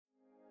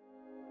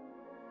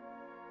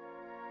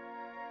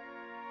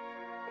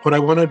What I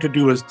wanted to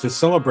do is to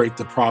celebrate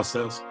the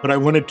process, but I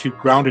wanted to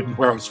ground it in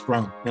where I was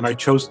from. And I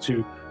chose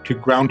to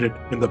ground it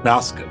in the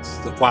baskets,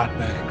 the flat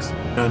bags,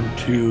 and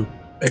to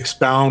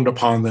expound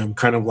upon them,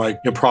 kind of like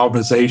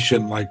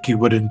improvisation, like you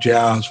would in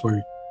jazz,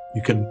 where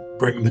you can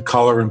bring the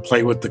color and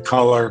play with the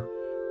color,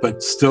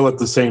 but still at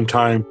the same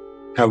time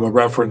have a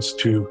reference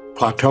to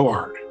plateau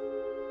art.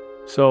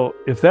 So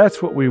if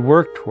that's what we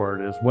work toward,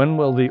 is when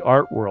will the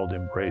art world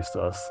embrace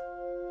us?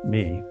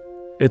 Me.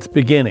 It's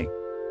beginning.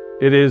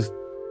 It is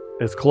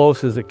as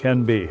close as it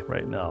can be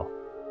right now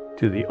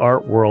to the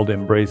art world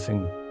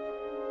embracing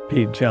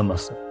Pete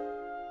Jemison.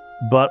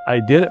 But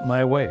I did it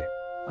my way.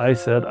 I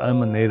said,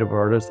 I'm a native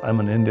artist, I'm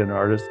an Indian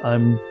artist,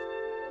 I'm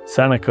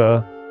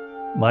Seneca.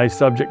 My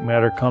subject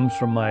matter comes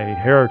from my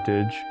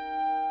heritage.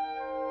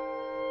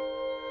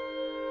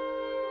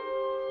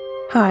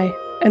 Hi,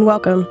 and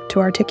welcome to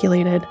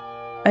Articulated.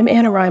 I'm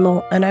Anna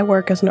Reimel, and I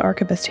work as an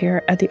archivist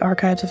here at the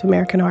Archives of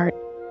American Art.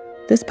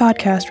 This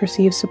podcast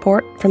receives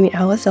support from the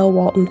Alice L.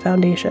 Walton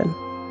Foundation.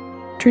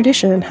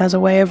 Tradition has a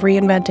way of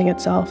reinventing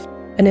itself,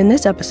 and in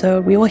this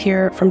episode, we will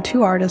hear from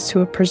two artists who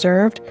have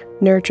preserved,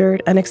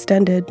 nurtured, and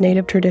extended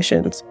Native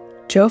traditions.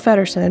 Joe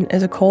Feddersen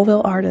is a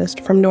Colville artist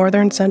from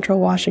northern central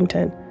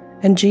Washington,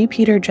 and G.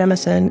 Peter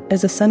Jemison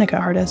is a Seneca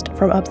artist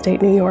from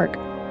upstate New York.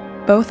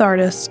 Both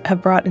artists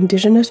have brought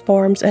indigenous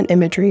forms and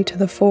imagery to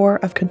the fore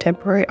of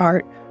contemporary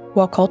art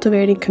while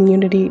cultivating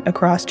community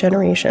across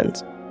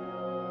generations.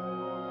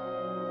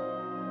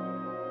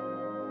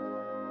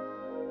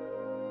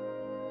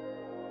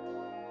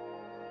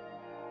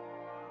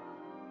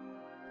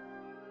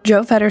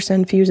 Joe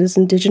Feddersen fuses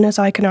indigenous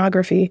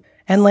iconography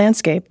and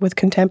landscape with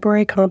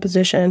contemporary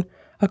composition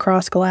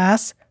across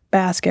glass,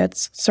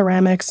 baskets,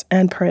 ceramics,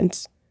 and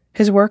prints.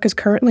 His work is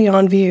currently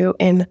on view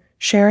in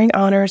Sharing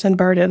Honors and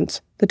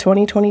Burdens, the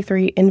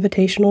 2023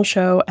 invitational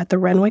show at the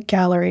Renwick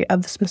Gallery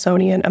of the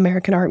Smithsonian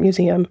American Art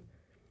Museum.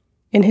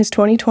 In his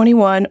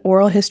 2021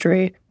 oral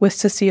history with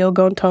Cecile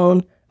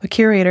Gonton, a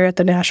curator at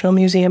the National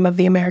Museum of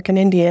the American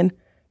Indian,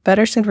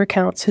 Feddersen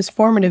recounts his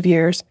formative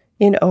years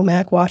in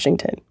Omak,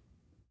 Washington.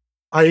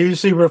 I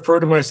usually refer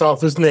to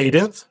myself as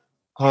Native.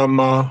 I'm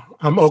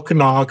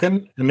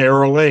Okanagan and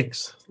Arrow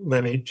Lakes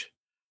lineage.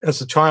 As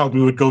a child,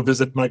 we would go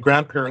visit my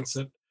grandparents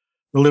that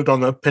lived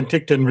on the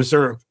Penticton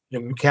Reserve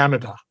in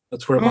Canada.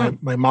 That's where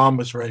my mom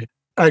was raised.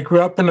 I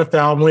grew up in a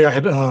family. I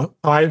had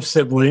 5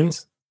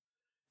 siblings.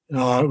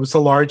 It was a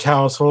large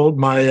household.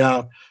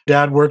 My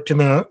dad worked in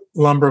a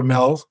lumber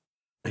mill.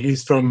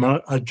 He's from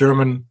a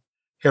German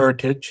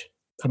heritage.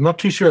 I'm not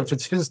too sure if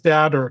it's his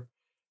dad or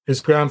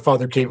his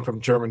grandfather came from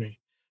Germany.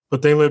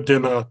 But they lived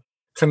in a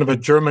kind of a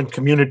German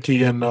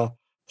community in a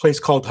place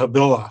called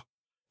Havila.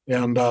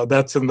 And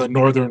that's in the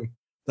northern,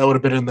 that would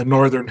have been in the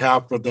northern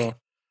half of the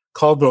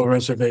Colville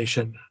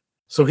Reservation.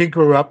 So he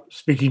grew up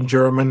speaking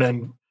German,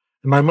 and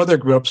my mother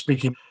grew up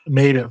speaking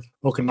native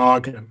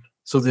Okanagan.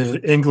 So the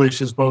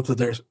English is both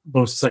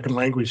second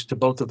language to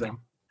both of them.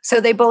 So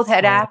they both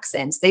had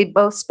accents. They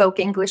both spoke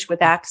English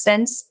with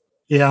accents?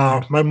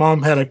 Yeah, my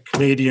mom had a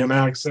Canadian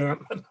accent.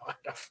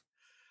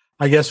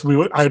 I guess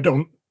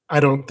I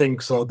don't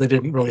think so. They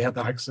didn't really have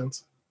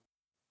accents.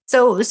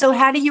 So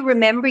how do you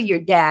remember your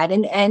dad?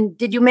 And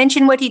did you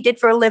mention what he did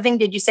for a living?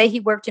 Did you say he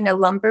worked in a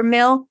lumber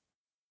mill?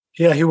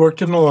 Yeah, he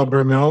worked in a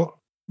lumber mill.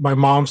 My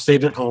mom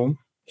stayed at home.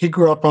 He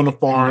grew up on a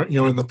farm,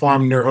 in the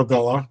farm near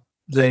Havila.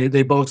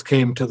 They both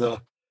came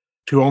to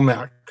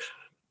Omak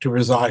to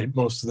reside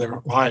most of their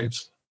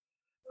lives.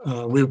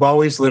 We've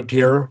always lived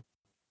here.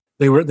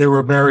 They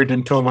were married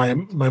until my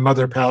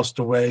mother passed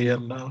away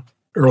in the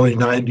early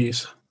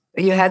 90s.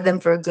 You had them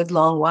for a good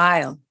long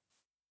while.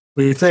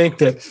 We think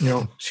that,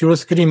 she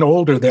was getting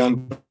older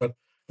then, but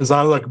as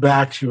I look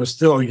back, she was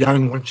still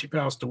young when she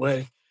passed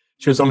away.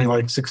 She was only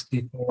like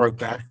 64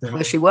 back then.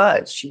 Well, she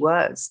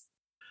was.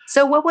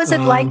 So what was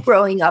it like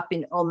growing up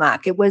in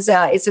Omak?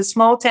 It's a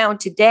small town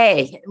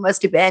today. It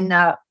must have been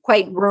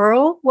quite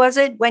rural, was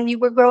it, when you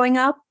were growing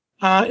up?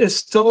 It's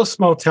still a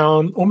small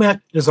town.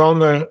 Omak is on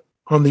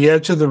the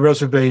edge of the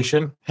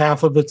reservation.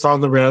 Half of it's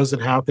on the res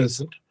and half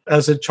isn't.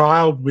 As a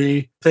child,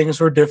 things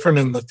were different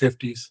in the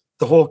 50s.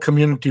 The whole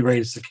community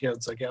raised the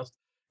kids, I guess,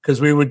 because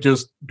we would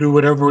just do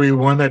whatever we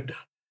wanted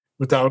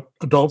without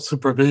adult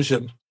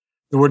supervision.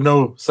 There were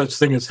no such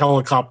thing as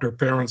helicopter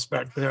parents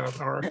back then.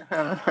 Or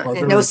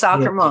no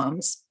soccer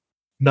moms.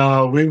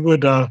 No, we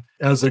would,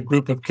 as a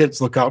group of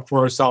kids, look out for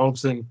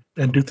ourselves and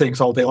do things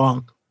all day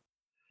long.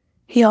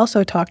 He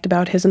also talked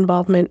about his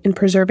involvement in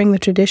preserving the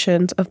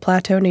traditions of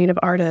Plateau Native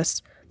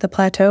artists, the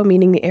Plateau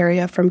meaning the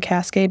area from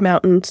Cascade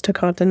Mountains to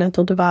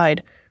Continental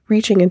Divide,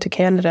 reaching into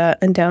Canada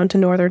and down to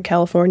Northern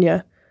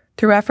California.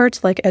 Through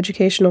efforts like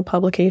educational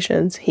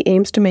publications, he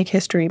aims to make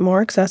history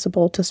more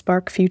accessible to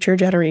spark future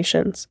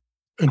generations.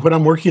 And what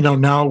I'm working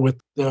on now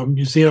with the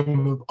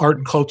Museum of Art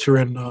and Culture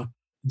in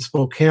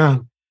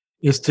Spokane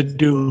is to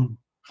do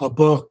a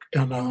book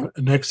and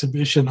an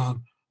exhibition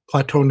on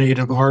Plateau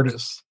Native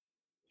artists.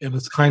 And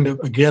it's kind of,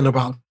 again,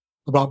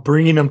 about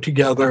bringing them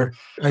together.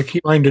 I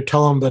keep trying to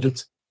tell them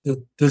that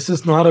this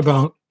is not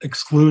about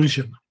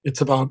exclusion.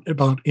 It's about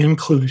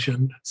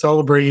inclusion,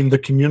 celebrating the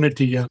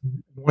community. And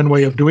one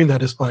way of doing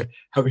that is by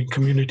having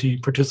community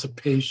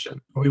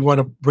participation. We want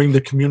to bring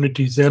the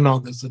communities in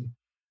on this, and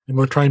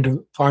we're trying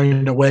to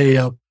find a way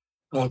of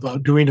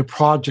doing a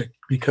project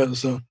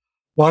because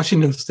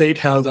Washington State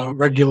has a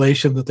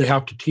regulation that they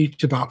have to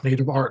teach about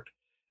Native art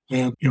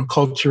and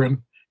culture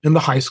in the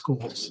high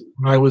schools.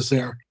 When I was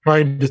there,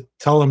 trying to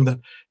tell them that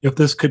if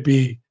this could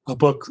be a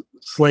book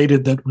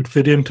slated that would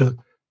fit into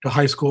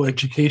high school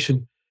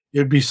education, it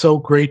would be so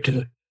great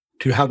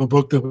to have a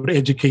book that would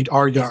educate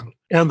our young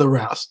and the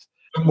rest.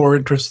 I'm more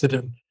interested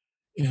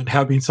in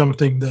having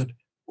something that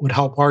would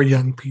help our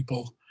young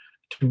people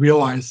to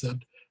realize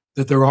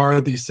that there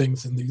are these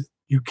things and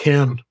you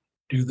can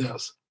do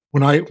this.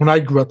 When I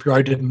grew up here,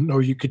 I didn't know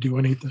you could do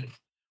anything.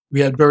 We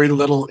had very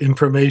little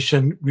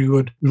information. We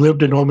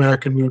lived in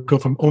Omak, and we would go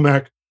from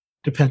Omak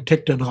to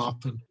Penticton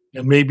often,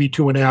 and maybe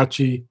to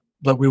Wenatchee,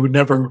 but we would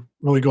never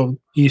really go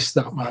east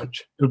that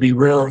much. It would be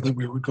rare that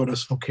we would go to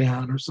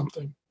Spokane or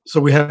something.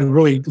 So we had a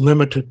really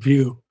limited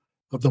view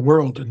of the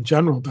world in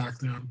general back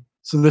then.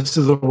 So this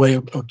is a way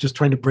of just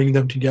trying to bring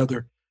them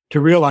together to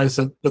realize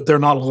that they're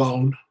not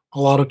alone. A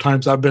lot of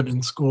times I've been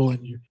in school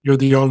and you're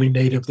the only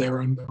Native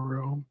there in the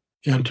room.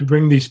 And to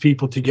bring these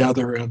people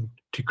together and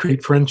to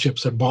create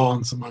friendships and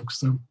bonds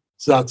amongst them.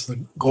 So that's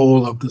the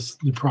goal of this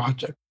new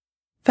project.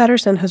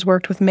 Feddersen has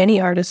worked with many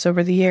artists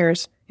over the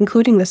years,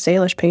 including the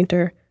Salish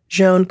painter,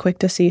 Joan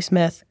Quick-to-See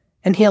Smith,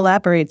 and he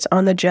elaborates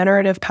on the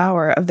generative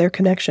power of their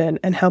connection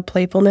and how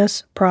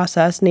playfulness,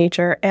 process,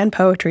 nature, and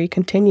poetry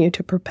continue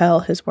to propel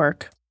his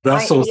work.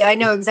 Vessels I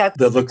know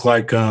exactly. that look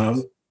like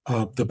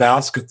the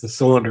basket, the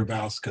cylinder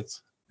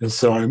baskets. And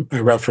so I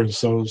reference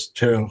those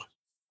too.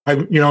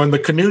 In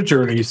the canoe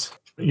journeys,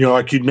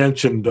 like you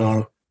mentioned,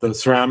 the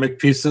ceramic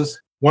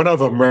pieces, one of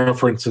them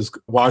references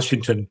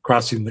Washington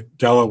crossing the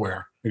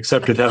Delaware,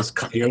 except it has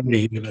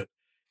coyote in it.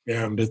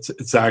 And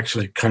it's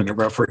actually kind of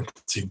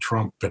referencing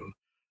Trump and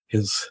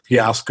his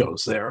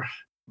fiascos there.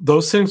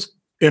 Those things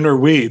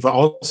interweave.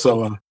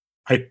 Also,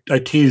 I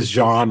tease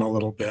Jean a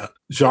little bit.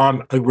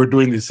 Jean, we're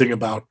doing this thing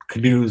about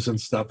canoes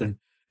and stuff, and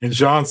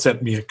Jean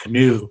sent me a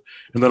canoe,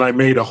 and then I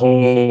made a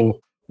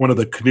whole one of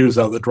the canoes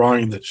out of the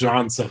drawing that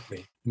Jean sent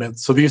me. And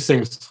so these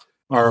things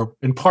are,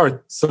 in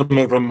part, some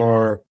of them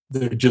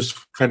they're just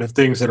kind of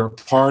things that are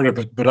part of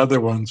it, but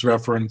other ones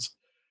reference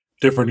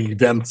different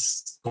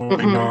events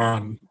going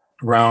on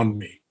around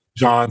me.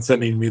 John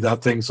sending me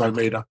that thing, so I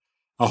made a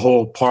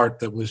whole part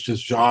that was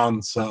just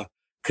John's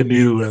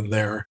canoe in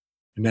there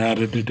and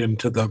added it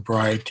into the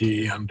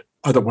variety, and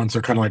other ones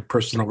are kind of like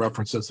personal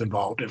references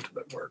involved into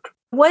the work.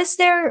 Was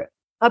there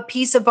a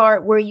piece of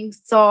art where you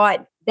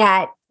thought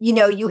that,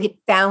 you had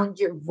found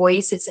your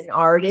voice as an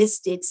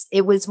artist?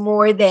 It was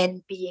more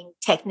than being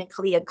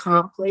technically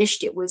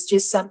accomplished. It was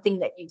just something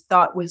that you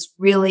thought was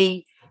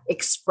really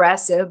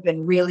expressive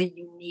and really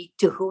unique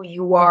to who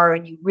you are,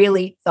 and you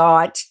really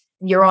thought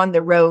you're on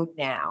the road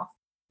now.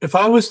 If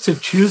I was to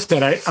choose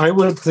that, I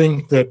would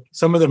think that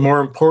some of the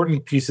more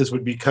important pieces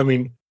would be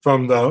coming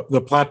from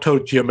the plateau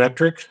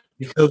geometric.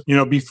 Because,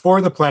 before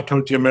the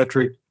plateau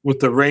geometric, with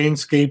the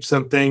rainscapes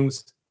and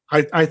things,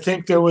 I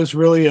think there was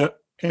really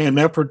an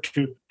effort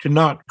to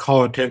not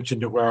call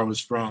attention to where I was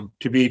from,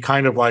 to be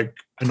kind of like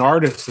an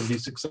artist and be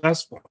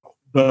successful.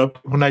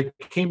 But when I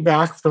came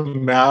back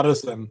from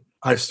Madison,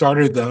 I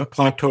started the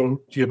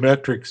plateau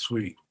geometric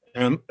suite.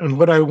 And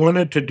what I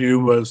wanted to do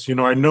was,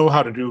 I know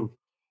how to do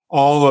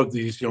all of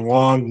these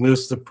long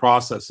lists of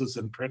processes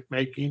in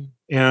printmaking.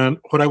 And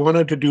what I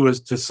wanted to do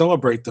is to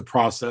celebrate the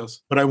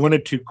process, but I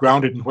wanted to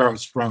ground it in where I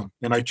was from.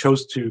 And I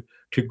chose to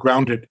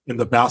ground it in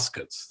the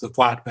baskets, the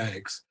flat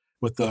bags,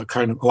 with the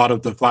kind of, a lot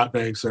of the flat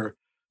bags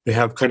they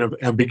have kind of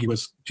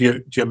ambiguous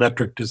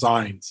geometric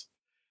designs.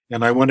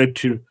 And I wanted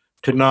to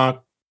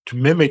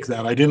mimic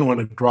that. I didn't want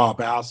to draw a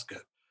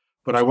basket,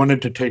 but I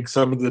wanted to take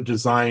some of the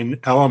design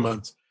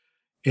elements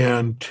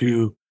and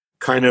to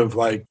kind of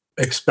like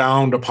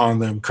expound upon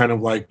them, kind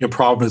of like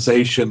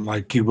improvisation,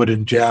 like you would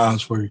in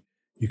jazz, where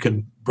you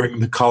can bring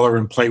the color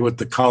and play with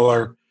the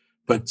color,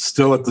 but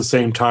still at the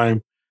same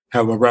time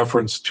have a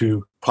reference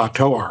to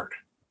plateau art.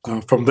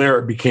 From there,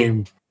 it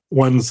became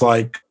ones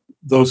like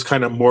those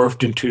kind of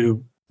morphed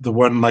into the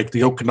one like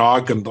the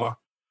Okanagan,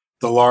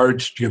 the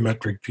large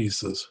geometric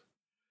pieces,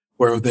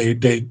 where they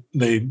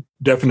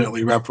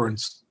definitely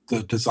reference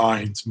the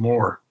designs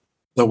more.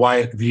 The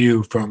Wyatt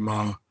View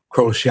from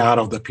Crow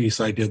Shadow, the piece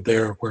I did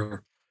there,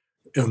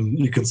 and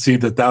you can see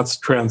that that's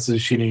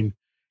transitioning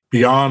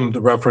beyond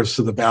the reference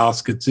to the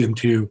baskets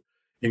into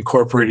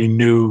incorporating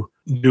new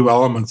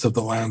elements of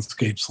the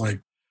landscapes, like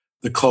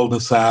the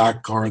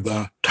cul-de-sac or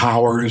the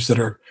towers that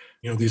are,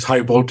 these high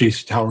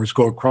voltage towers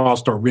go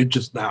across our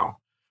ridges now,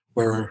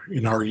 where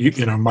in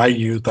my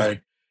youth,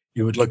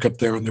 you would look up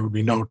there and there would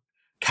be no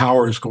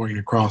towers going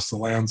across the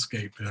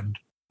landscape. And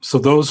so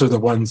those are the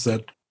ones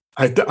that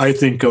I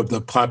think of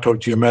the plateau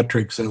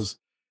geometrics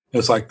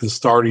as like the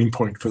starting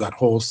point for that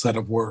whole set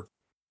of work.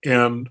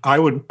 And I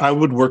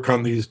would work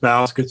on these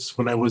baskets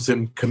when I was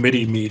in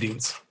committee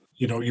meetings.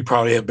 you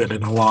probably have been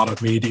in a lot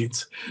of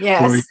meetings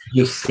where you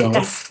Yes. just go,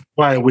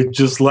 why, we'd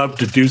just love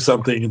to do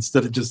something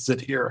instead of just sit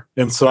here.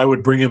 And so I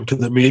would bring him to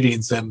the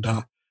meetings and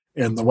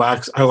the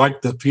wax. I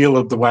liked the feel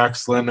of the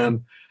wax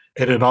linen,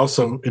 and it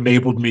also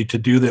enabled me to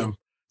do them,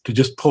 to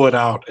just pull it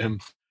out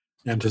and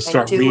to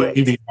start do it.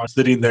 weaving while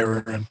sitting there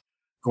and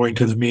going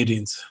to the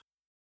meetings.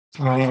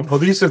 Well,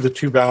 these are the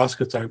two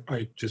baskets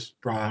I just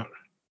brought.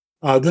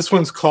 This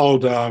one's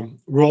called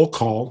Roll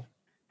Call.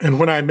 And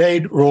when I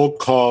made Roll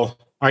Call,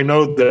 I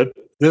know that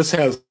this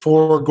has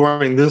 4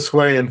 going this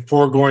way and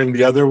 4 going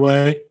the other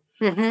way.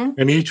 Mm-hmm.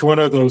 And each one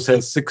of those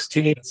has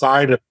 16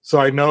 inside it. So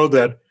I know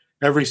that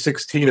every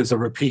 16 is a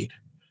repeat.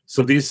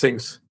 So these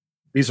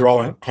are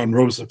all on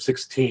rows of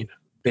 16,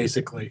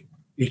 basically.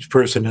 Each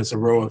person has a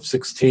row of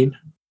 16.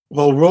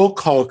 Well, Roll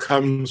Call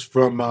comes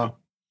from,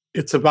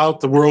 it's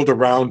about the world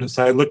around us.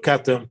 I look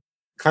at them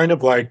kind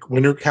of like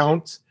winter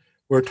counts,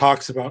 where it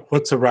talks about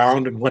what's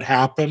around and what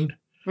happened.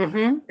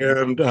 Mm-hmm.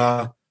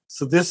 And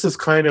so this is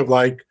kind of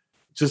like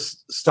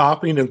just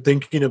stopping and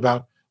thinking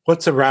about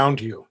what's around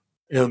you.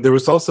 And there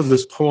was also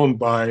this poem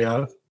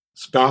by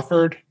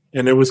Spafford,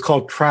 and it was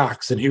called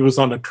Tracks, and he was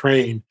on a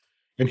train,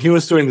 and he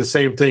was doing the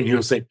same thing. He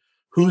was saying,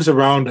 who's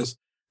around us?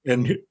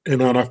 And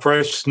on a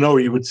fresh snow,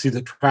 you would see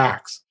the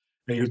tracks,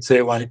 and you would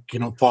say, like,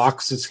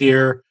 Fox is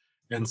here,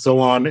 and so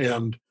on.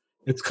 And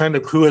it's kind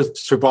of who has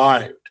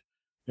survived.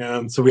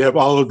 And so we have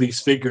all of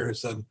these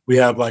figures, and we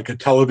have like a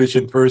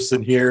television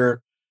person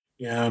here,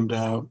 and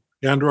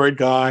Android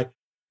guy,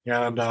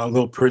 and a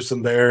little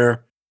person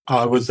there.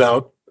 I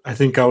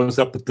think I was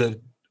up at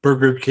the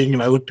Burger King,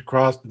 and I looked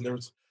across, and there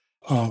was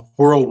a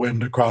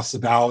whirlwind across the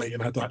valley,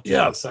 and I thought,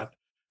 yes, I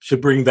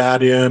should bring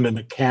that in, and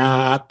a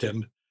cat,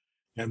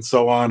 and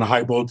so on, a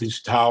high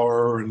voltage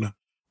tower, and a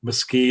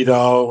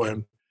mosquito,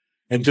 and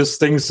just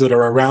things that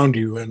are around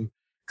you, and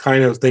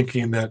kind of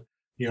thinking that,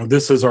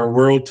 this is our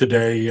world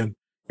today,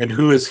 and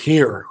who is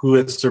here, who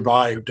has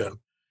survived,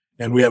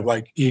 and we have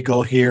like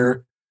eagle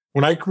here.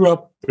 When I grew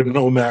up in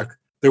Omak,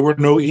 there were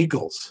no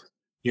eagles.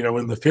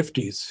 In the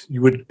 50s,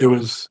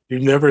 you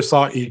never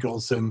saw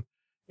eagles, and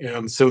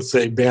since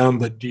they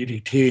banned the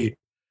DDT,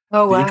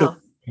 Oh, the wow. eagles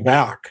come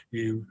back.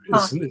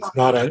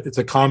 It's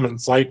a common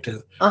sight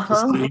to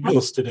see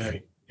eagles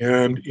today.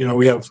 And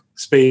we have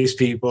space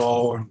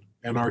people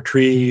and our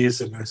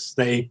trees and a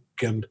snake,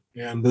 and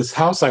this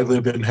house I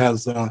live in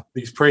has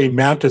these praying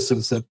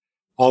mantises that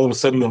all of a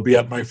sudden they'll be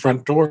at my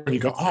front door, and you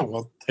go, oh,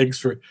 well, thanks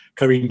for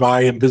coming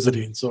by and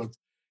visiting. So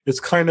it's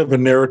kind of a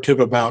narrative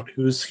about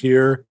who's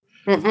here.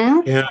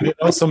 Mm-hmm. And it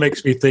also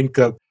makes me think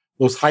of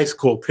those high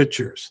school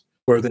pictures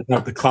where they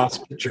have the class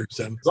pictures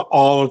and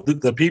all of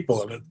the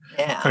people in it.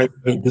 Yeah. Kind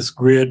of this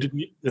grid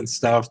and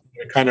stuff.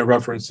 It kind of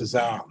references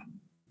out.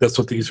 That's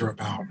what these are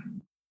about.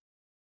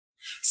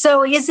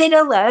 So is it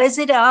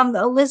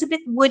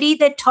Elizabeth Woody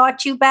that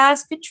taught you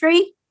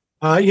basketry?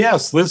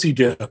 Yes, Lizzie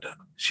did.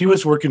 She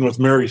was working with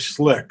Mary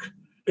Slick.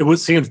 It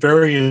seemed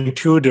very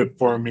intuitive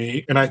for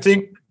me. And I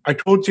think I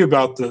told you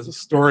about the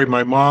story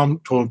my mom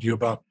told you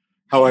about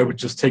how I would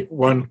just take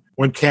one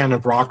can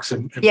of rocks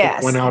and Yes.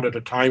 pick one out at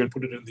a time and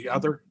put it in the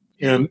other.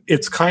 And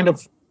it's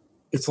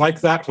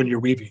like that when you're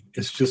weaving.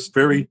 It's just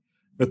very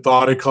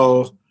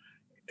methodical,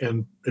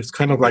 and it's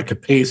kind of like a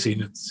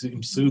pacing. It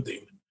seems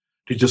soothing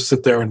to just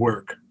sit there and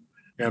work.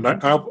 And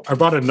I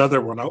brought another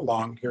one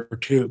along here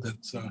too.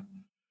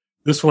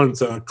 This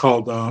one's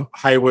called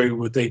Highway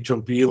with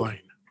HOV Lane.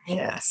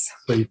 Yes.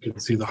 So you can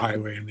see the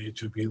highway and the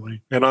HOV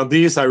lane. And on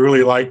these, I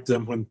really liked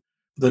them when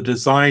the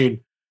design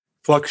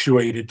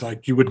fluctuated.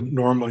 Like you wouldn't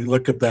normally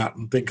look at that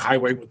and think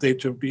highway with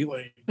HOV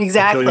lane.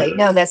 Exactly.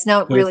 No, that's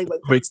not really what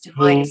comes to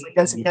mind if it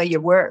doesn't know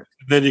your work.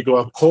 And then you go,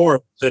 of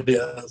course it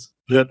is.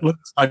 That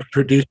looks like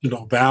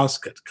traditional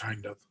basket,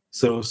 kind of.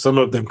 So some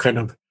of them kind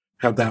of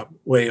have that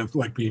way of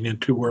like being in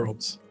two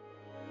worlds.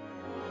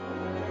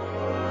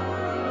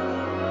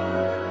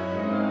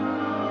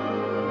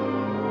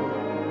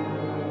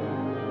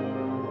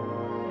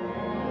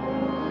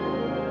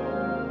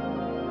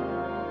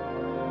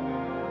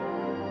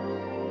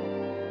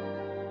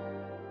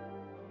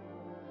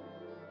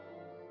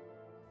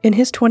 In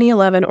his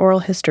 2011 oral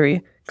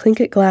history,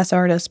 Tlingit glass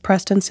artist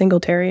Preston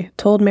Singletary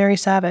told Mary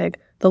Savag,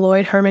 the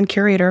Lloyd Herman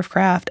Curator of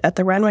Craft at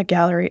the Renwick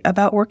Gallery,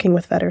 about working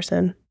with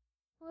Feddersen.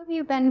 Who have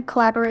you been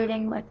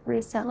collaborating with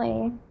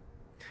recently?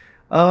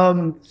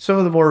 Some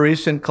of the more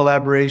recent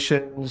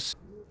collaborations,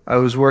 I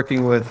was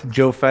working with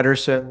Joe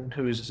Feddersen,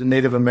 who is a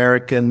Native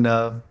American,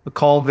 a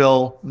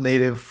Colville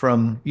native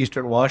from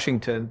Eastern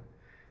Washington.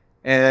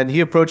 And he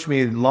approached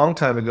me a long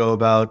time ago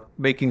about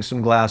making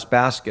some glass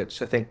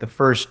baskets. I think the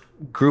first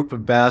group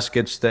of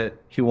baskets that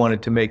he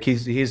wanted to make,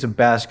 he's a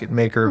basket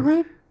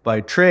maker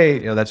by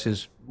trade.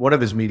 That's one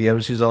of his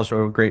mediums. He's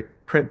also a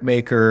great print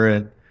maker,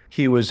 and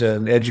he was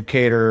an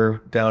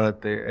educator down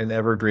in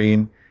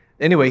Evergreen.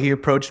 Anyway, he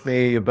approached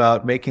me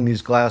about making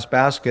these glass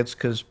baskets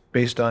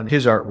based on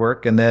his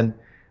artwork. And then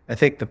I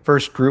think the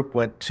first group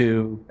went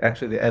to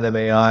actually the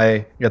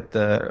NMAI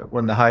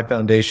when the High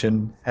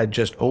Foundation had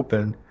just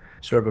opened,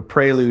 sort of a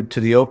prelude to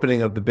the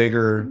opening of the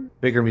bigger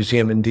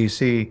museum in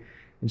DC.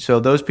 And so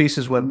those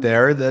pieces went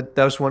there. That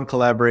was one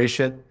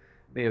collaboration.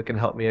 Can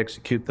help me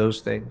execute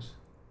those things.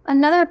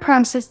 Another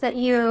process that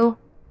you,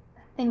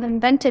 I think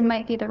invented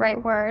might be the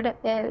right word,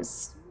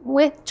 is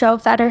with Joe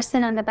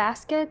Feddersen on the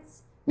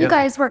baskets. You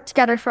guys worked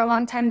together for a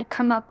long time to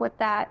come up with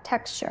that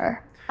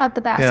texture of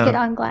the basket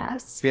on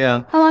glass.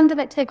 Yeah. How long did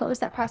that take? What was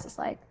that process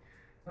like?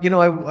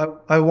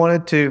 I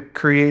wanted to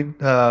create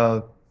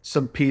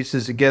some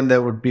pieces, again,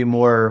 that would be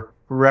more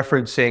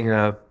referencing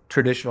a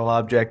traditional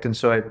object. And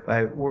so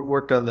I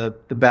worked on the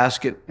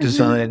basket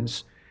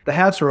designs. The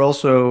hats are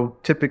also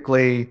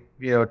typically,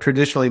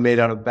 traditionally made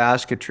out of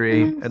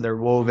basketry, and they're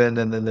woven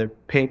and then they're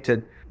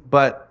painted.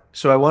 But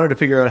so I wanted to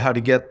figure out how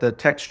to get the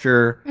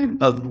texture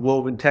of the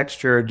woven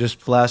texture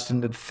just blast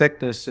into the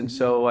thickness. And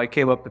so I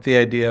came up with the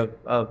idea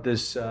of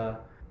this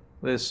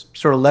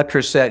sort of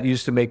letraset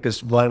used to make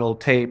this vinyl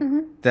tape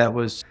that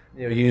was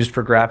used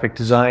for graphic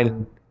design.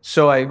 And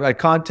so I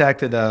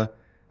contacted a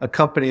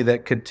company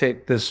that could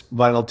take this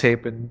vinyl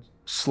tape and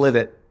slit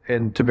it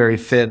into very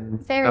thin.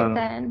 Very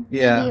thin.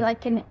 Yeah. Maybe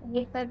like an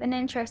eighth of an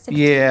inch or 16th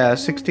Yeah, of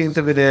an 16th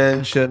of an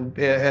inch.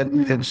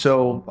 And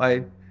so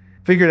I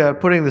figured out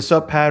putting the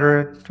sub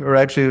pattern, or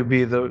actually it would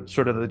be the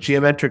sort of the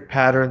geometric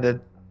pattern that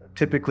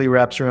typically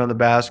wraps around the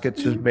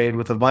baskets, is made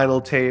with a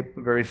vinyl tape,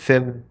 a very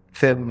thin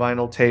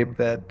vinyl tape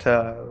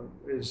that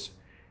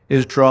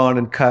is drawn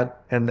and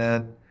cut, and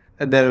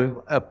then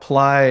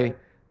apply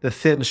the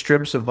thin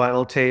strips of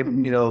vinyl tape,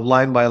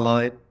 line by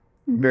line,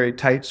 very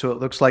tight, so it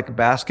looks like a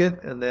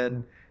basket, and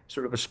then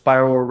sort of a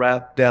spiral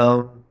wrap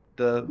down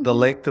the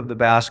length of the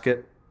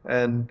basket,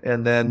 and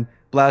then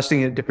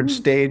blasting at different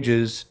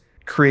stages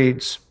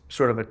creates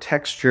sort of a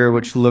texture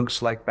which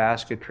looks like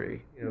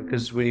basketry.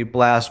 Because when you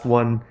blast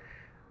one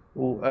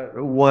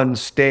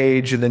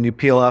stage and then you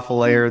peel off a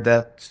layer,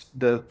 that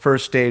the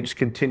first stage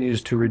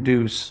continues to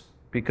reduce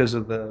because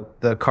of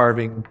the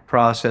carving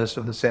process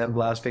of the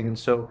sandblasting. And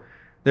so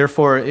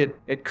therefore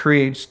it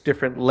creates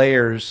different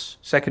layers,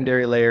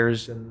 secondary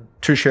layers and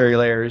tertiary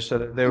layers, so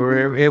that they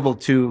were able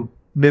to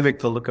mimic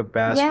the look of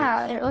basket.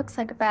 Yeah, it looks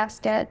like a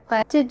basket.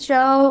 But did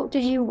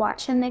you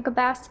watch him make a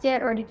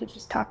basket, or did you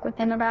just talk with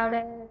him about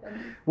it?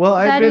 Well,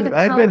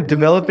 I've been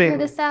developing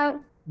this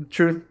out.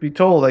 Truth be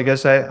told, I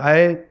guess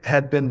I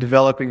had been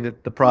developing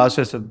the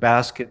process of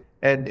basket,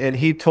 and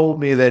he told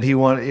me that he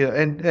wanted,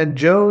 and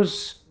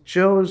Joe's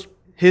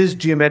his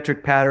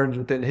geometric patterns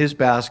within his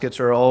baskets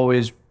are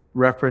always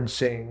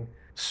referencing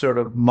sort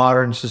of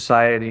modern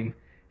society.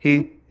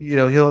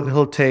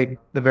 He'll take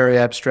the very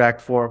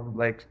abstract form,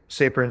 like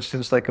say for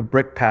instance, like a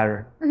brick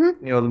pattern,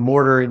 the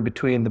mortar in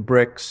between the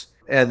bricks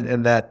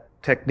and that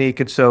technique.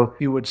 And so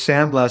he would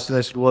sandblast, and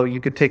I said, well, you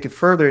could take it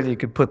further and you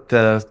could put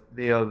the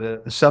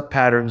sub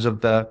patterns of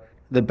the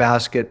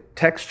basket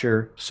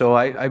texture. So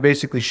I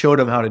basically showed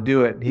him how to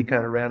do it, and he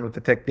kind of ran with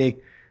the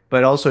technique,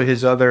 but also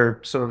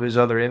some of his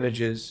other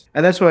images.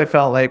 And that's what I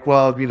felt like,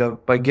 well,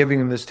 by giving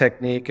him this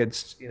technique,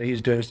 it's,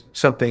 he's doing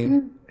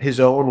something his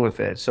own with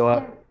it.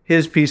 So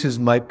his pieces,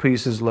 my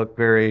pieces look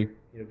very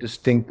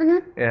distinct.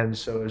 And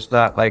so it's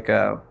not like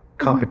a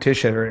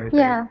competition or anything.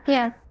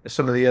 Yeah.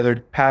 Some of the other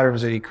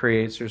patterns that he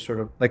creates are sort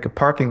of like a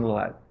parking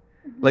lot,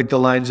 like the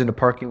lines in a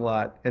parking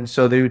lot. And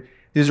so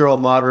these are all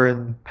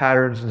modern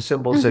patterns and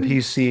symbols that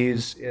he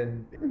sees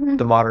in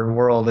the modern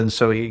world. And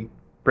so he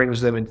brings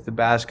them into the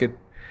basket.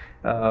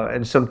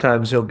 And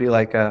sometimes he'll be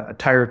like a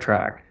tire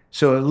track.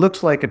 So it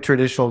looks like a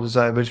traditional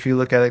design, but if you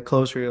look at it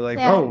closer, you're like,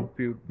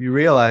 you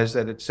realize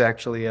that it's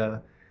actually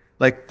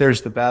like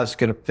there's the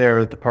basket up there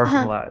at the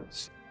parking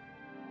lots.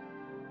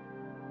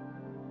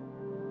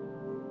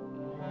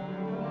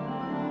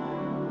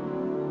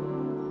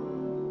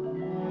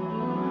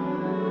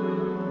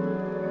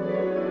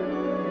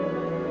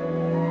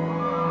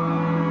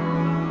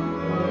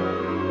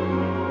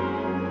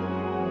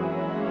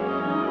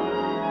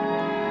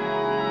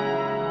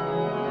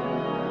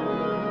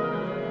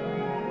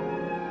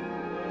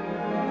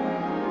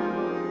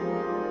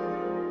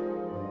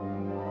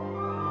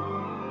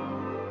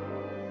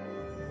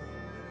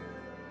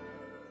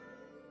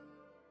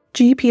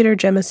 G. Peter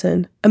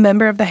Jemison, a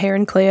member of the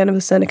Heron clan of the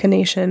Seneca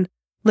Nation,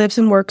 lives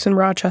and works in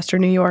Rochester,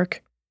 New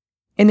York.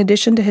 In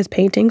addition to his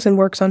paintings and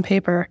works on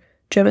paper,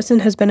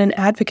 Jemison has been an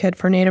advocate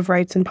for Native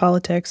rights in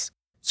politics,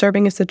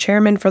 serving as the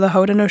chairman for the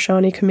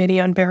Haudenosaunee Committee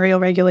on Burial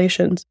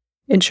Regulations,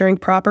 ensuring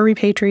proper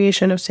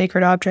repatriation of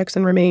sacred objects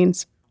and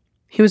remains.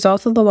 He was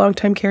also the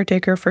longtime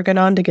caretaker for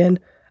Ganondigan,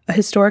 a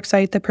historic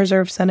site that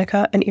preserves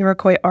Seneca and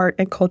Iroquois art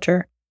and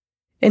culture.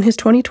 In his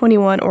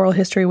 2021 oral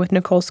history with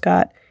Nicole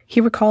Scott, he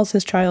recalls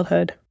his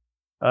childhood.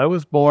 I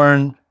was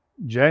born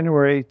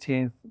January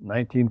 18th,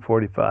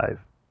 1945,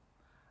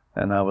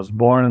 and I was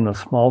born in a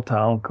small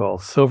town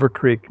called Silver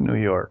Creek, New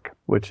York,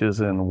 which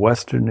is in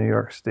western New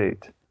York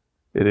State.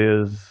 It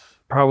is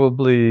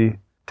probably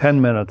 10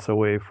 minutes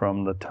away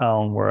from the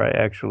town where I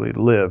actually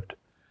lived.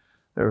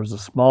 There was a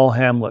small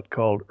hamlet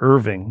called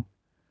Irving,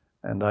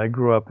 and I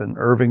grew up in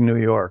Irving, New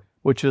York,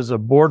 which is a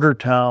border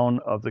town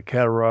of the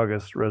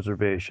Cattaraugus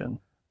Reservation.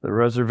 The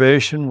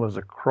reservation was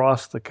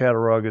across the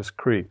Cattaraugus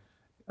Creek.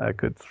 I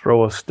could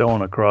throw a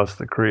stone across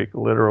the creek,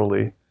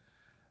 literally.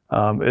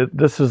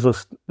 This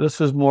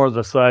is more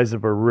the size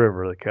of a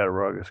river, the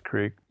Cattaraugus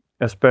Creek,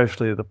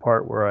 especially the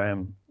part where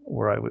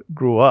I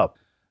grew up.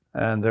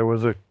 And there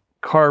was a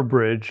car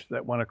bridge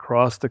that went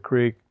across the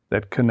creek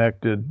that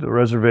connected the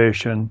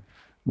reservation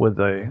with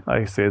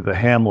the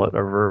hamlet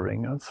of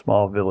Irving, a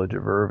small village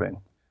of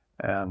Irving.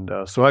 And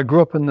so I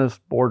grew up in this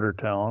border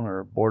town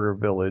or border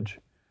village,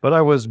 but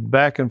I was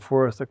back and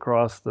forth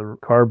across the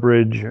car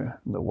bridge,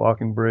 the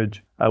walking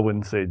bridge. I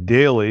wouldn't say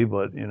daily,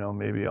 but,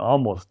 maybe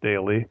almost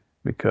daily,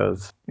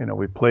 because,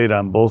 we played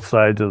on both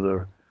sides of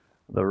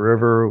the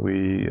river.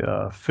 We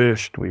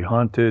fished, we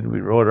hunted, we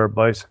rode our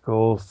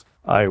bicycles.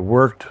 I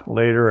worked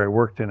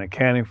in a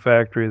canning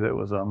factory that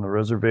was on the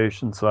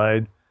reservation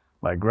side.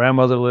 My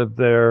grandmother lived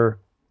there.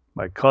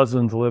 My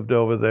cousins lived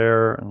over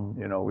there. And,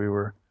 we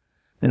were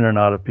in and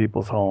out of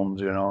people's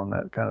homes, and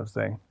that kind of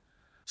thing.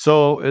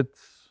 So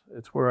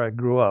it's where I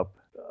grew up.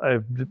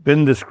 I've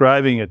been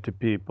describing it to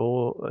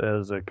people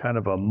as a kind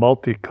of a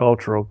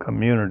multicultural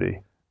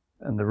community.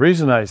 And the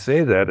reason I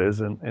say that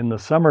is in the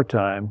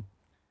summertime,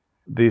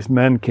 these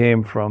men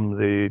came from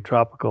the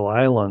tropical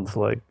islands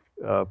like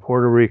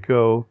Puerto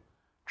Rico,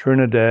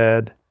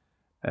 Trinidad,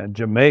 and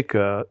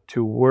Jamaica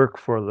to work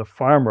for the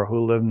farmer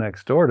who lived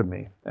next door to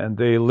me. And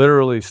they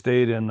literally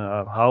stayed in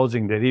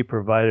housing that he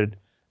provided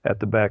at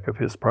the back of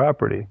his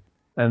property.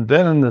 And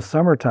then in the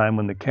summertime,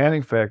 when the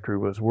canning factory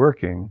was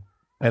working,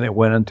 and it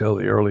went until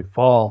the early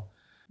fall,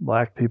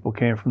 Black people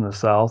came from the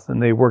South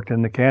and they worked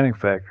in the canning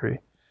factory.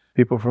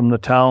 People from the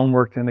town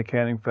worked in the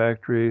canning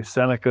factory.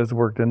 Senecas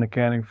worked in the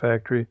canning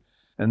factory.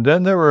 And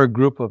then there were a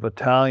group of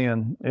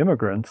Italian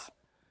immigrants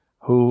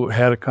who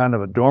had a kind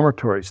of a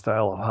dormitory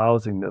style of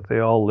housing that they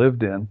all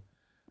lived in.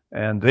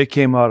 And they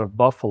came out of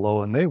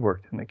Buffalo and they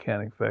worked in the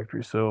canning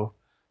factory. So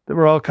there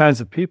were all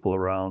kinds of people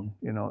around,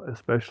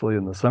 especially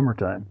in the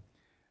summertime.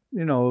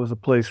 It was a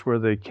place where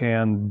they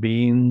canned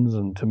beans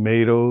and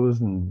tomatoes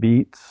and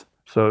beets.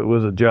 So it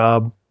was a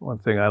job. One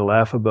thing I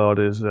laugh about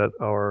is that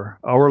our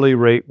hourly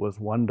rate was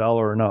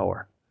 $1 an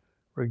hour.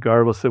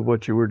 Regardless of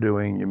what you were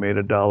doing, you made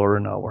 $1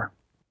 an hour.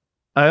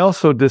 I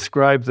also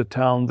describe the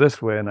town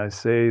this way, and I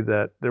say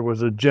that there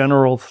was a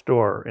general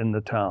store in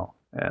the town,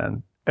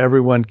 and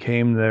everyone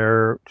came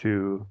there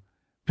to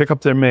pick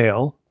up their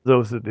mail,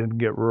 those that didn't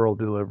get rural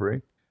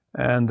delivery,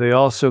 and they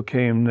also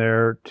came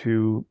there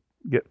to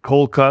get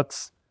cold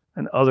cuts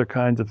and other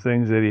kinds of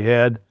things that he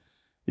had.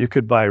 You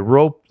could buy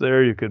rope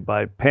there, you could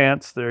buy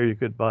pants there, you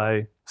could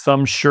buy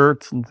some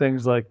shirts and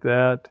things like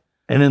that.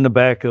 And in the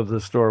back of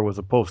the store was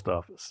a post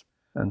office.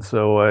 And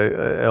so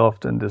I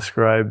often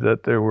describe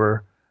that there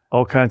were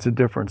all kinds of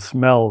different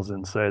smells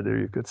inside there.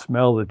 You could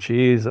smell the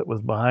cheese that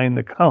was behind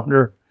the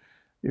counter.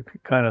 You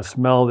could kind of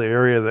smell the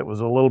area that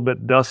was a little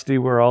bit dusty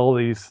where all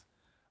these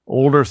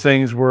older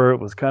things were. It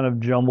was kind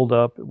of jumbled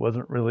up. It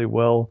wasn't really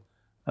well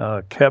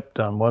kept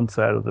on one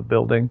side of the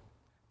building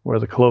where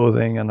the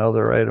clothing and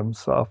other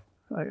items, I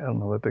don't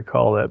know what they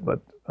call that, but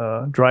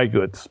dry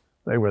goods,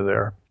 they were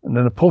there. And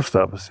then the post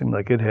office seemed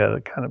like it had a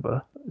kind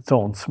of its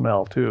own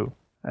smell too.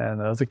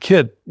 And as a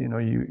kid,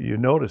 you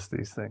notice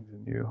these things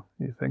and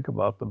you think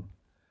about them.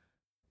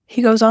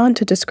 He goes on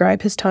to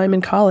describe his time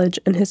in college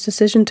and his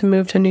decision to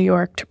move to New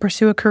York to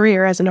pursue a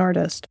career as an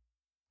artist.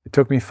 It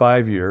took me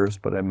 5 years,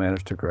 but I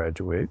managed to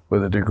graduate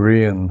with a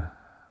degree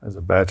as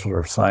a Bachelor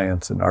of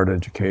Science in Art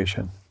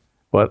Education.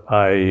 But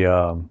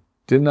I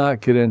did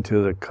not get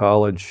into the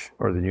college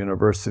or the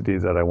university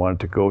that I wanted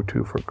to go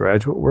to for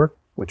graduate work,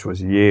 which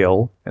was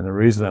Yale. And the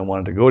reason I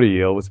wanted to go to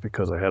Yale was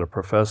because I had a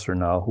professor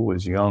now who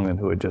was young and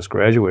who had just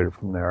graduated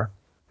from there,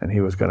 and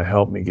he was going to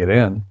help me get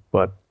in.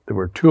 But there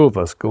were two of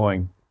us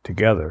going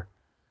together.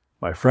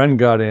 My friend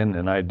got in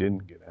and I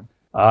didn't get in.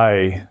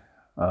 I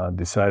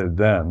decided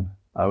then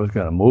I was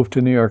going to move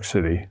to New York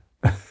City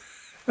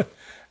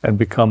and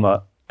become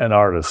an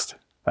artist.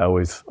 I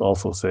always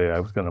also say I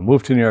was going to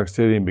move to New York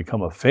City and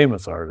become a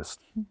famous artist,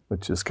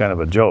 which is kind of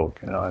a joke.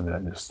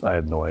 I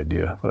had no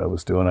idea what I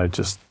was doing. I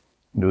just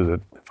knew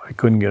that if I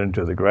couldn't get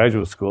into the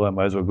graduate school, I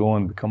might as well go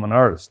and become an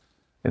artist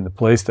in the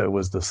place that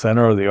was the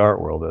center of the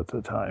art world at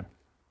the time.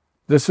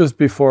 This was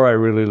before I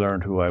really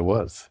learned who I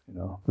was.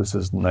 This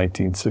is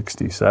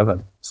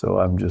 1967, so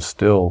I'm just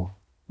still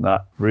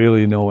not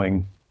really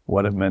knowing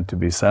what it meant to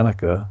be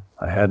Seneca.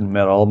 I hadn't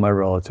met all my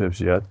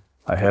relatives yet.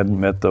 I hadn't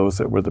met those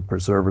that were the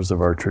preservers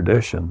of our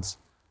traditions.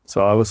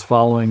 So I was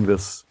following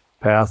this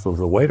path of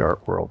the white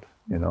art world,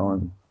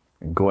 and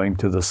going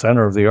to the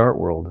center of the art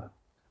world.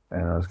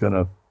 And I was going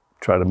to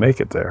try to make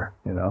it there,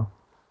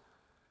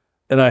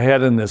 And I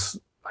had this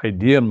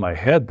idea in my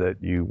head that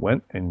you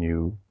went and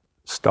you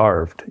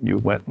starved. You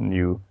went and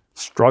you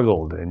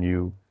struggled and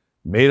you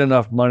made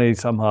enough money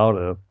somehow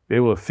to be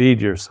able to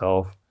feed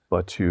yourself,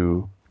 but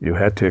you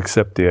had to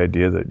accept the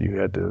idea that you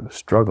had to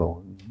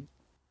struggle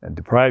and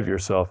deprive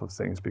yourself of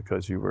things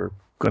because you were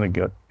going to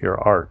get your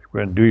art, you were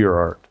going to do your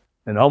art.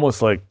 And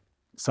almost like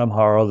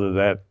somehow or other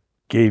that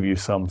gave you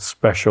some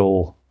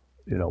special,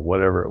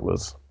 whatever it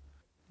was,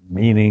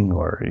 meaning,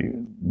 or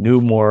you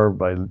knew more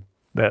by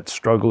that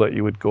struggle that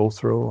you would go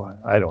through.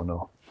 I don't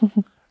know.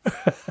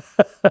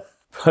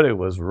 but it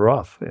was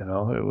rough, it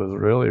was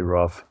really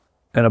rough.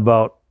 And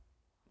about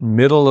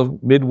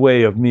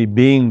midway of me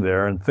being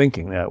there and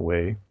thinking that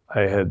way,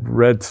 I had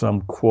read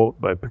some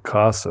quote by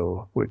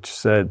Picasso, which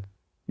said,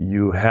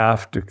 you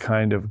have to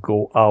kind of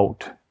go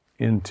out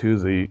into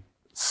the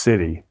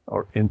city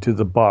or into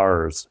the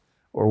bars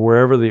or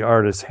wherever the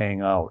artists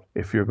hang out.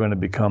 If you're going to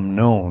become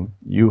known,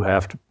 you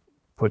have to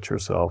put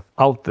yourself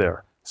out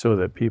there so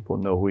that people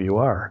know who you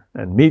are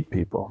and meet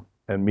people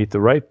and meet the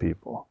right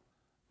people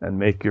and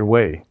make your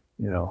way.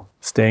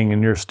 Staying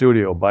in your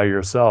studio by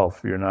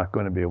yourself, you're not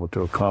going to be able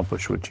to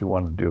accomplish what you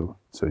want to do.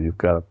 So you've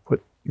got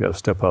to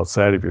step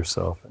outside of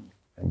yourself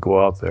and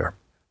go out there.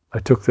 I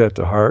took that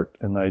to heart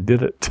and I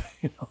did it.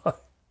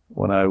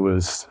 When I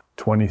was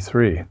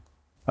 23,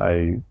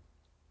 I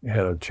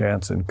had a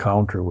chance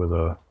encounter with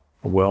a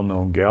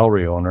well-known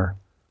gallery owner.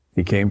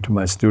 He came to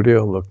my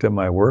studio, looked at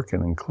my work,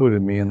 and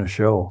included me in a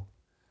show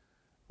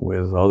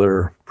with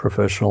other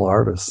professional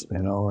artists,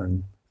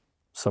 and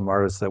some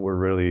artists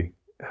that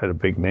had a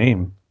big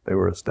name. They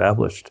were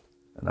established,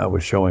 and I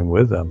was showing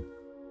with them.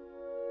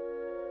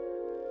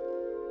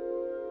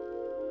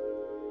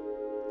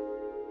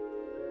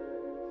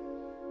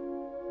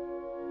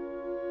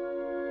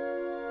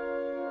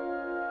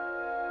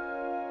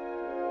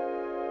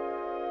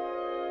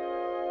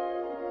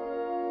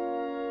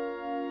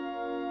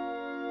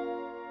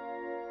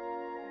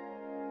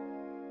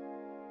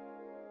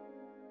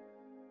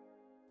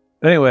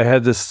 Anyway, I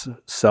had this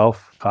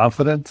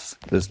self-confidence,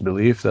 this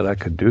belief that I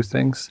could do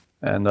things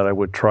and that I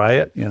would try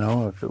it,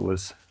 if it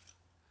was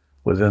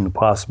within the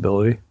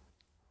possibility.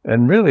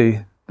 And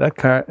really,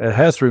 it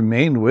has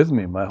remained with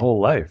me my whole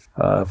life.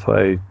 If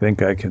I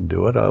think I can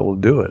do it, I will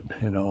do it.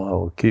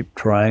 I'll keep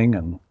trying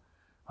and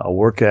I'll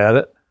work at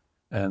it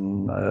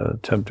and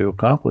attempt to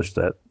accomplish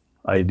that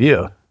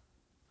idea.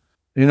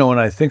 When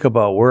I think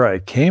about where I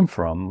came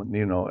from,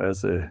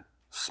 as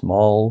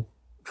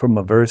from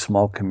a very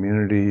small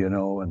community, and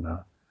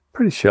a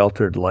pretty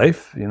sheltered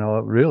life,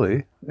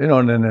 really, in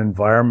an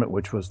environment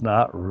which was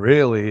not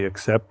really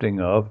accepting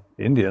of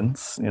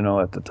Indians,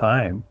 at the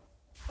time.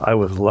 I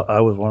was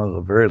one of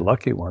the very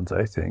lucky ones,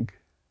 I think.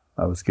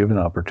 I was given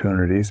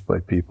opportunities by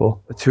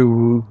people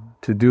to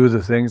do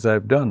the things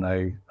I've done.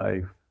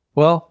 I've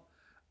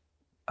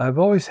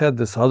always had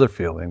this other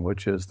feeling,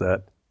 which is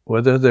that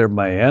whether they're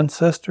my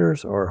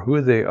ancestors or who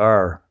they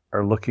are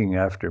looking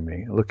after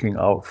me, looking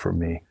out for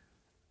me,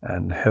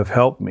 and have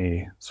helped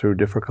me through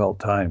difficult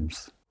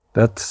times.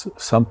 That's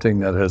something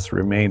that has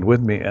remained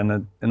with me. And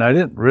I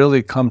didn't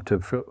really come to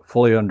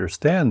fully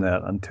understand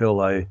that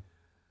until I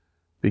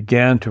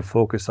began to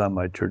focus on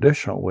my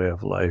traditional way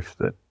of life,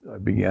 that I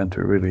began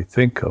to really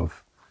think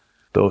of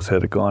those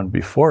that had gone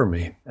before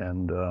me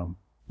and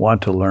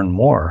want to learn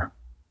more.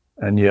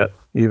 And yet,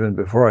 even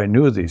before I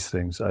knew these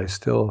things, I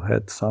still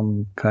had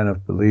some kind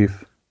of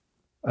belief.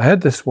 I had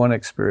this one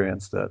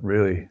experience that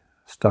really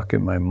stuck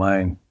in my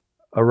mind.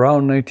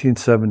 Around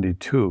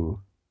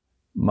 1972,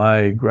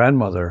 my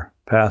grandmother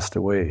passed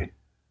away.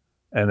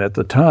 And at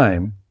the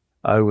time,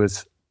 I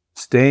was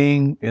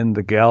staying in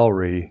the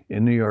gallery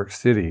in New York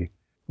City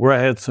where I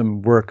had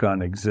some work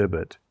on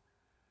exhibit.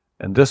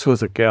 And this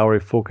was a gallery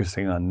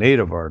focusing on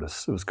Native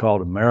artists. It was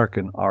called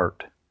American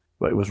Art.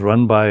 But it was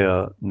run by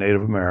a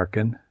Native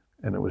American,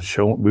 and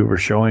we were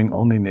showing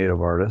only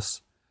Native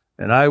artists.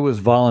 And I was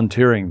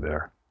volunteering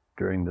there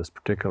during this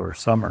particular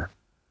summer.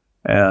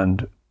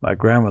 And my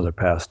grandmother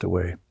passed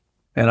away.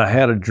 And I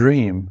had a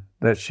dream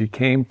that she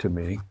came to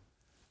me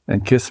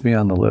and kissed me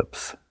on the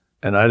lips.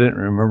 And I didn't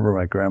remember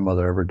my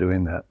grandmother ever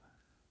doing that.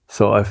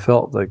 So I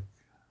felt like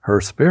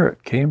her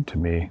spirit came to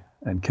me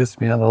and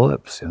kissed me on the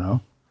lips,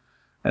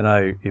 And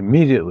I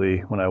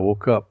immediately, when I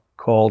woke up,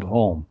 called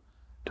home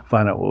to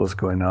find out what was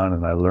going on,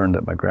 and I learned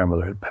that my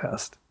grandmother had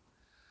passed.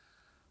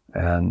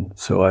 And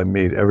so I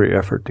made every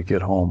effort to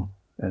get home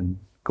and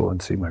go and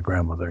see my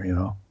grandmother,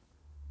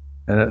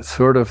 And it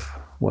sort of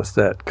was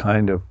that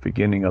kind of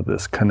beginning of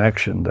this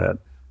connection that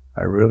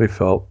I really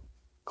felt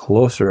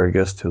closer, I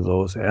guess, to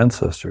those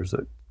ancestors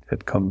that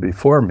had come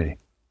before me.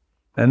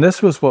 And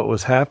this was what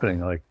was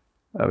happening. Like,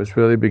 I was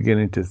really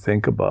beginning to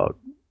think about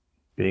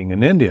being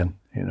an Indian,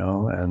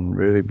 and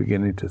really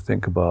beginning to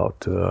think about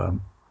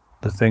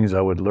the things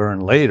I would learn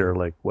later,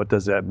 like, what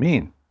does that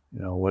mean?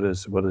 What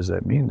does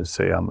that mean to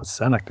say I'm a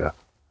Seneca?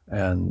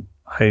 And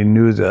I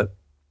knew that,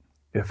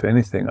 if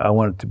anything, I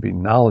wanted to be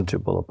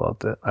knowledgeable about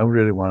that. I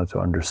really wanted to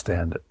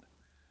understand it.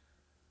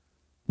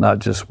 Not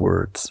just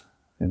words,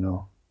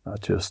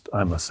 not just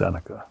I'm a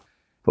Seneca.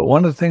 But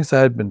one of the things I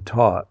had been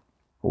taught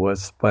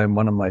was by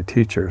one of my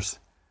teachers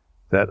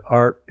that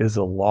art is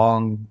a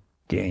long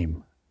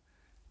game,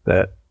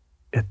 that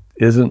it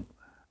isn't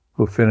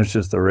who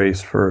finishes the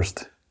race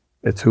first,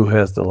 it's who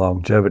has the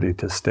longevity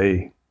to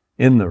stay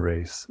in the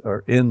race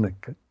or in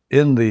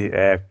the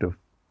act of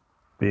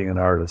being an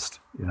artist,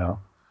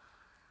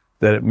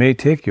 that it may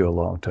take you a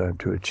long time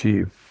to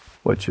achieve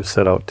what you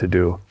set out to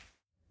do.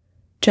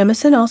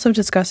 Jemison also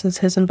discusses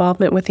his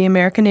involvement with the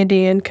American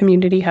Indian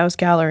Community House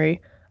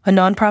Gallery, a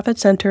nonprofit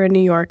center in New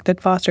York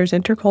that fosters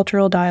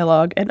intercultural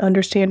dialogue and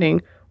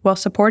understanding while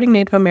supporting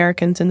Native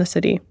Americans in the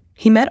city.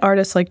 He met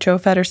artists like Joe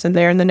Feddersen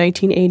there in the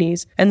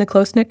 1980s, and the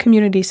close-knit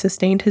community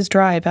sustained his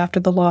drive after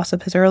the loss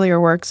of his earlier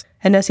works,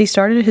 and as he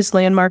started his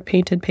landmark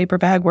painted paper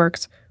bag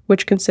works,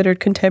 which considered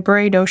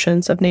contemporary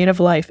notions of Native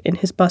life in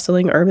his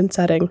bustling urban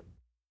setting.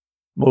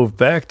 Moved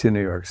back to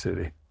New York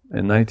City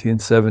in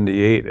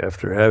 1978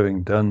 after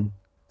having done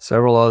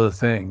several other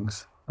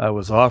things. I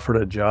was offered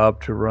a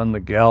job to run the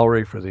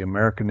gallery for the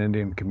American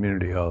Indian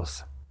Community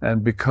House.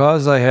 And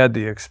because I had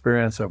the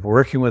experience of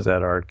working with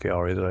that art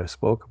gallery that I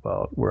spoke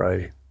about,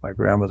 where my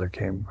grandmother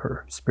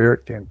her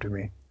spirit came to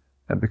me,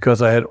 and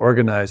because I had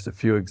organized a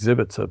few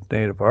exhibits of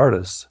Native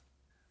artists,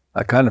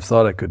 I kind of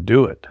thought I could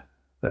do it,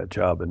 that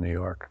job in New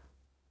York.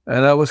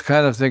 And I was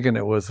kind of thinking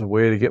it was a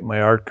way to get my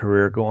art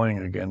career going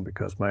again,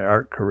 because my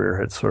art career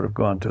had sort of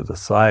gone to the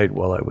side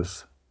while I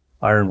was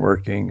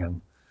ironworking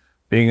and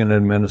being an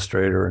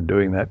administrator and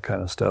doing that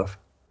kind of stuff.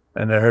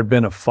 And there had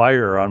been a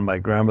fire on my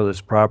grandmother's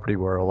property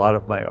where a lot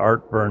of my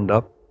art burned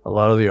up. A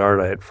lot of the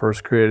art I had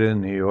first created in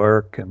New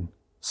York, and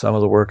some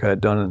of the work I had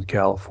done in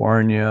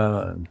California,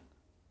 and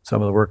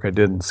some of the work I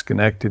did in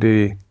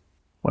Schenectady.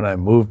 When I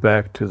moved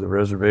back to the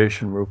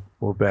reservation,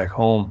 moved back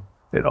home,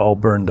 it all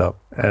burned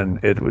up.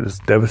 And it was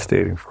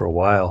devastating for a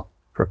while.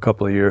 For a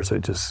couple of years, I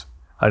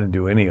didn't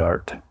do any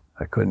art.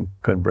 I couldn't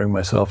bring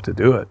myself to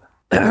do it.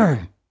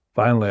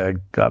 Finally, I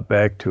got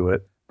back to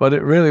it. But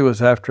it really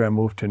was after I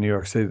moved to New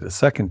York City the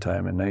second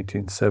time in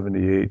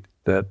 1978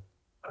 that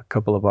a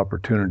couple of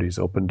opportunities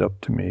opened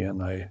up to me,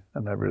 and I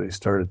really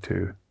started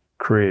to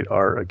create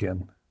art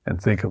again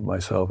and think of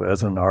myself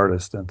as an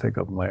artist and think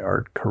of my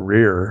art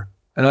career.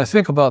 And I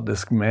think about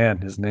this man.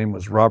 His name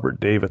was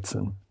Robert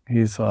Davidson.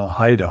 He's a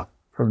Haida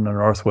from the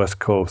Northwest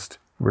Coast,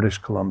 British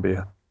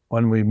Columbia.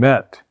 When we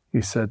met,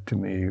 he said to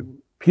me,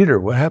 "Peter,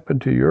 what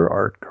happened to your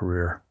art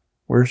career?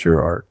 Where's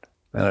your art?"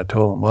 And I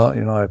told him, well,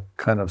 I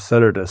kind of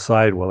set it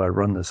aside while I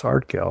run this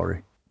art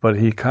gallery. But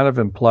he kind of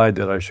implied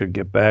that I should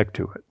get back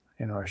to it.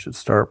 I should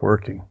start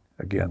working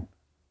again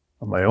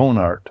on my own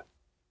art.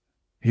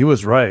 He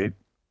was right,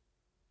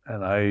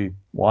 and I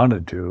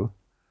wanted to,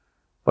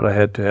 but I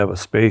had to have a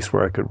space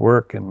where I could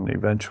work. And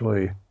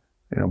eventually,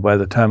 by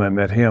the time I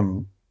met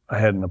him, I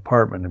had an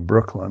apartment in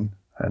Brooklyn,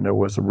 and there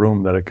was a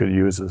room that I could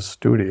use as a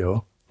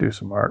studio, do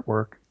some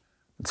artwork.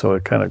 And so I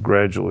kind of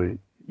gradually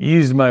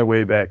eased my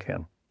way back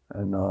in.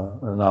 And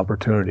an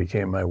opportunity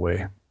came my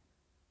way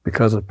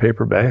because of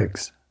paper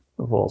bags,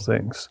 of all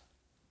things.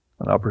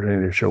 An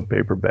opportunity to show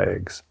paper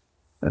bags.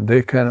 And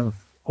they kind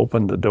of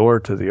opened the door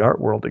to the art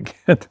world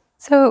again.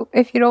 So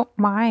if you don't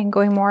mind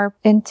going more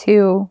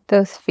into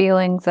those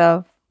feelings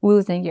of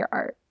losing your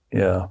art.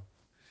 Yeah.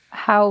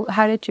 How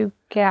did you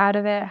get out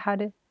of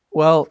it?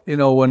 Well,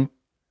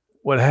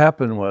 what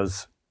happened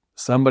was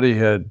somebody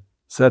had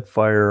set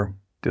fire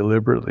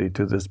deliberately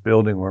to this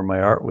building where my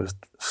art was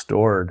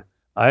stored.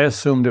 I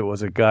assumed it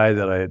was a guy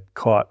that I had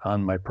caught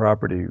on my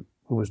property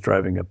who was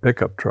driving a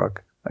pickup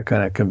truck. I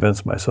kind of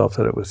convinced myself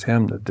that it was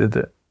him that did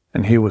it,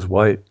 and he was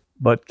white.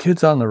 But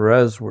kids on the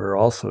res were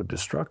also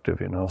destructive,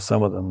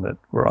 some of them that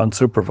were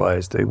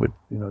unsupervised, they would,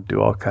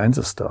 do all kinds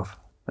of stuff.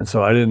 And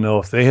so I didn't know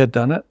if they had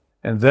done it.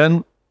 And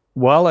then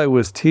while I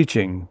was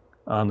teaching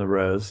on the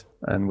res,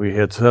 and we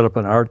had set up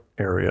an art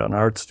area, an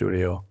art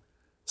studio,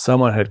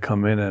 someone had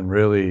come in and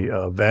really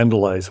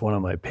vandalized one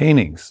of my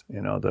paintings,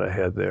 that I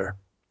had there.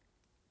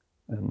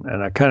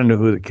 And I kind of knew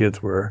who the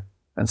kids were.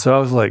 And so I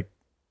was like,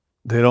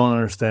 they don't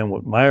understand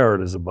what my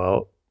art is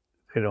about.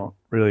 They don't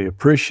really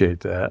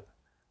appreciate that.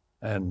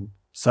 And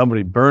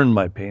somebody burned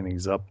my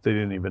paintings up. They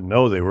didn't even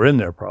know they were in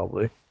there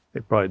probably. They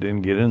probably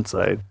didn't get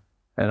inside.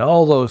 And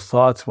all those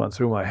thoughts went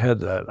through my head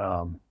that,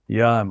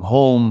 I'm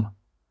home,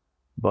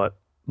 but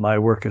my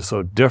work is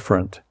so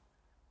different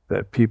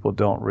that people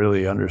don't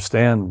really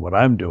understand what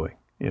I'm doing.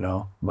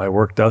 My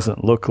work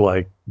doesn't look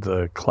like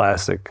the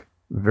classic,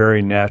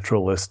 very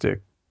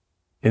naturalistic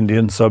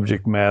Indian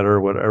subject matter,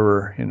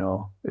 whatever,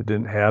 it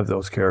didn't have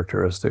those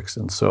characteristics.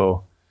 And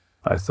so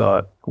I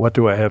thought, what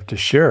do I have to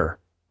share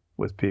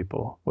with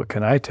people? What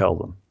can I tell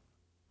them?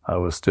 I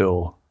was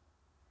still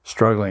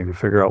struggling to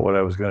figure out what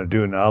I was going to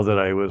do now that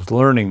I was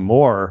learning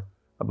more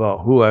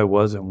about who I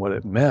was and what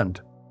it meant.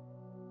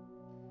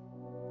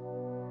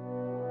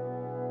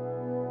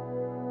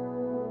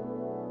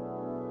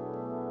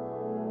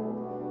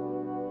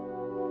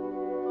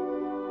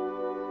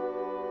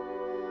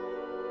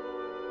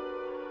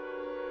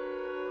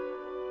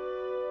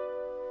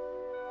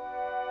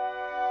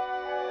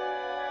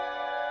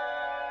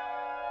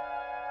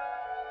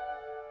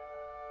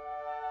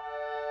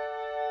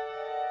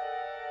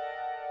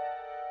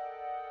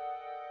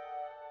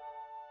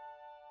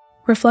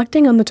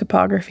 Reflecting on the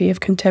topography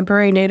of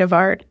contemporary Native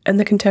art and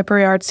the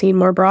contemporary art scene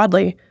more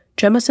broadly,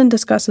 Jemison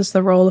discusses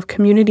the role of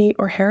community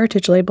or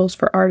heritage labels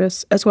for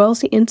artists, as well as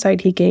the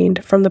insight he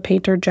gained from the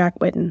painter Jack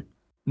Whitten.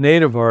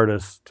 Native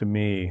artists, to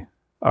me,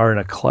 are in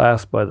a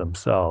class by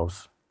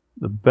themselves.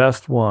 The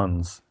best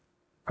ones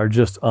are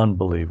just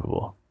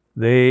unbelievable.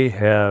 They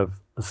have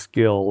a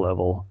skill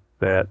level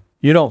that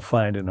you don't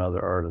find in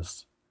other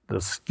artists.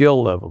 The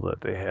skill level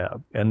that they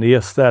have and the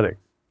aesthetic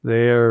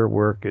Their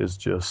work is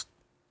just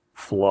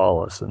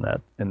flawless in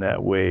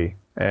that way.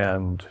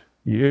 And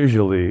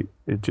usually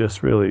it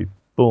just really,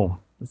 boom,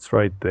 it's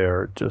right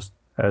there. It just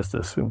has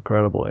this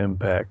incredible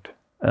impact.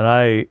 And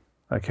I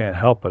can't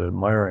help but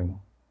admiring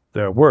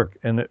their work.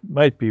 And it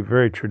might be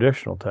very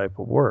traditional type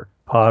of work,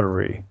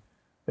 pottery.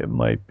 It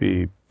might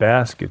be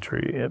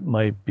basketry. It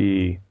might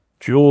be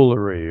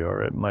jewelry,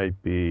 or it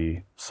might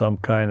be some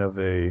kind of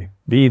a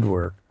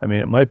beadwork. I mean,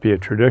 it might be a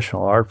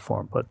traditional art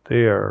form, but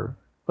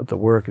the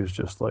work is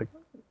just like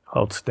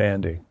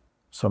outstanding.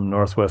 Some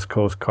Northwest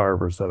Coast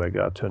carvers that I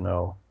got to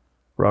know,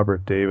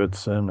 Robert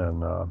Davidson,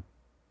 and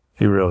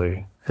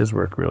his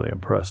work really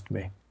impressed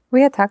me.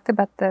 We had talked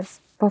about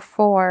this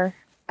before,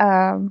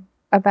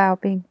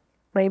 about being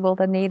labeled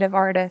a native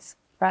artist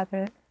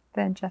rather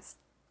than just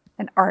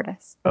an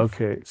artist.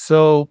 Okay,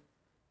 so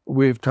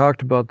we've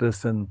talked about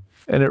this, and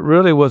it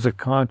really was a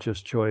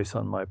conscious choice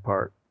on my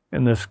part.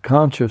 And this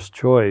conscious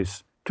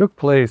choice took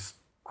place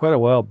quite a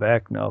while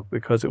back now,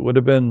 because it would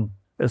have been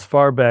as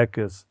far back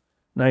as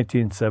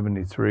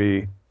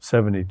 1973,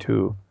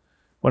 72,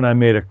 when I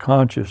made a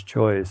conscious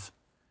choice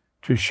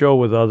to show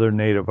with other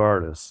Native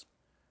artists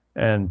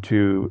and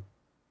to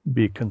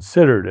be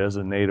considered as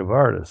a Native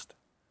artist,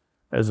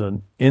 as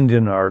an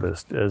Indian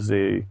artist, as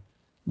a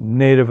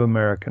Native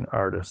American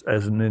artist,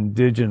 as an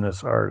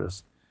indigenous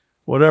artist,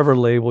 whatever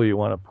label you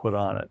want to put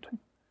on it.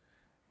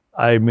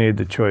 I made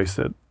the choice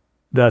that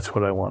that's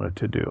what I wanted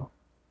to do.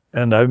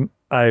 And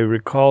I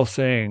recall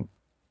saying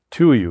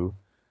to you,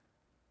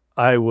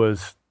 I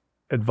was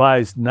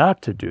advised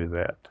not to do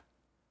that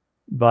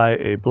by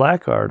a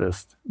black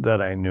artist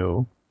that I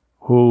knew,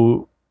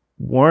 who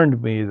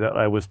warned me that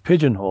I was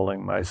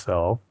pigeonholing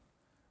myself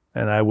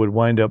and I would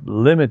wind up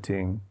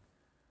limiting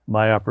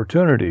my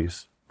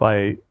opportunities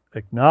by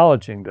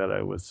acknowledging that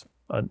I was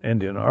an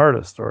Indian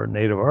artist or a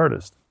Native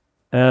artist.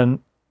 And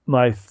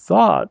my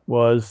thought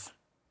was,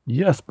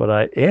 yes, but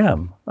I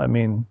am. I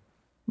mean,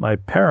 my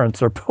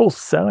parents are both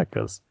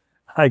Senecas.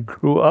 I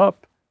grew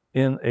up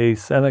in a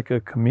Seneca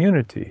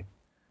community.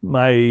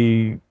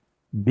 My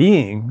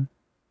being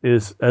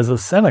is as a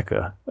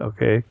Seneca,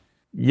 okay?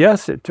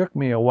 Yes, it took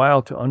me a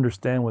while to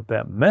understand what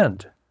that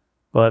meant,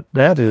 but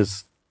that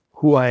is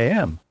who I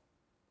am.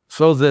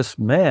 So this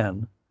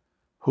man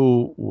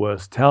who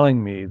was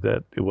telling me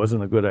that it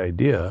wasn't a good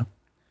idea,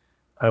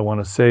 I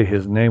want to say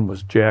his name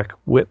was Jack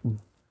Whitten.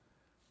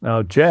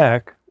 Now,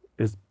 Jack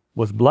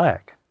was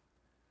black,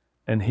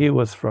 and he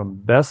was from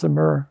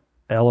Bessemer,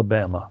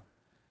 Alabama.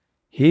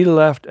 He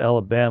left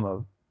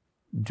Alabama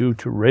due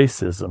to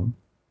racism,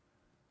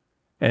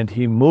 and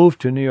he moved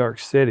to New York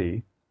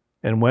City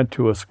and went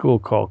to a school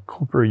called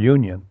Cooper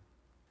Union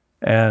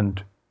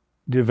and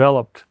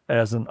developed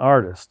as an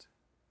artist.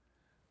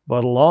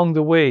 But along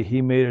the way,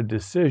 he made a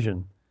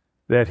decision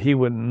that he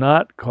would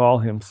not call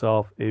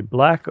himself a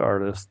black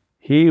artist.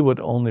 He would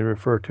only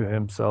refer to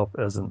himself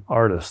as an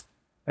artist.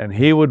 And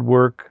he would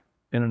work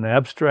in an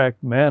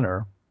abstract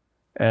manner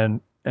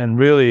and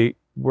really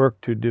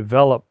work to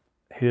develop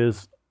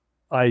his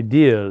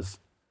ideas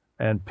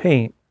and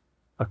paint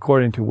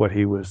according to what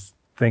he was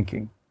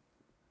thinking,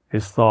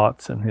 his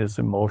thoughts and his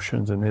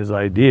emotions and his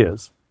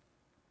ideas.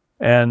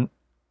 And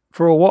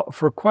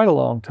for quite a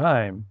long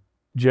time,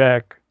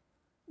 Jack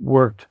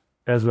worked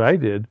as I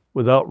did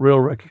without real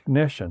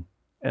recognition.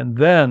 And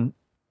then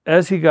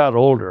as he got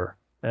older,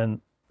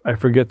 and I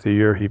forget the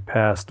year he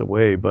passed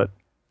away, but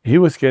he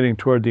was getting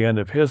toward the end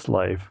of his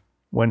life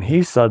when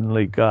he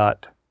suddenly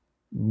got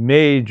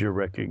major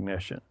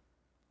recognition.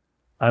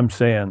 I'm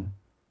saying,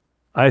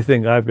 I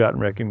think I've gotten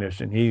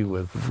recognition. He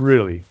was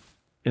really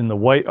in the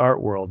white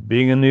art world.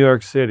 Being in New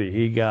York City,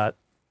 he got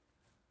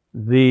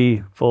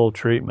the full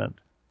treatment.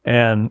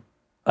 And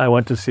I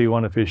went to see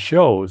one of his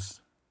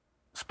shows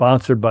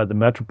sponsored by the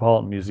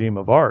Metropolitan Museum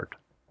of Art.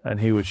 And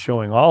he was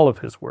showing all of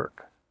his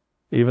work,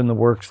 even the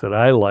works that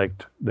I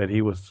liked that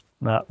he was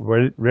not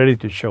ready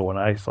to show when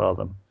I saw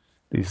them,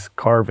 these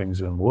carvings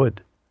in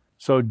wood.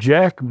 So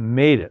Jack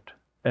made it.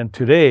 And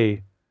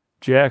today,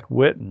 Jack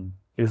Whitten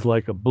is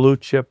like a blue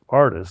chip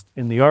artist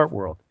in the art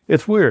world.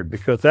 It's weird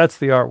because that's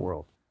the art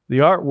world. The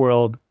art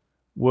world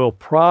will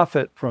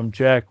profit from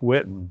Jack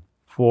Whitten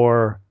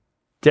for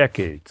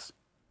decades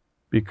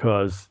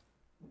because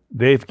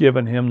they've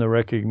given him the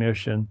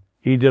recognition.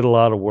 He did a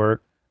lot of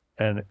work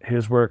and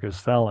his work is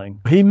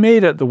selling. He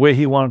made it the way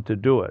he wanted to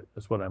do it,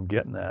 is what I'm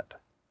getting at.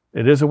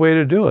 It is a way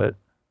to do it.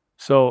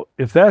 So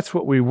if that's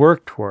what we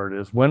work toward,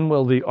 is when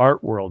will the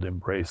art world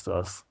embrace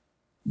us,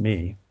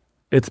 me?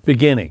 It's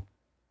beginning.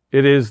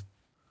 It is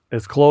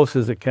as close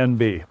as it can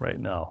be right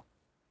now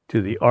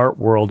to the art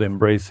world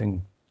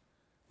embracing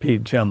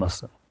Pete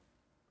Jemison.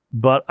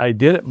 But I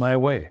did it my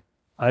way.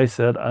 I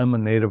said, I'm a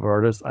Native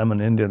artist, I'm an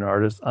Indian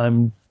artist,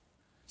 I'm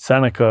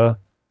Seneca,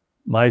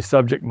 my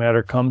subject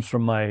matter comes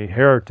from my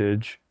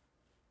heritage.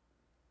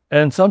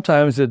 And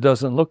sometimes it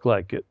doesn't look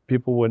like it.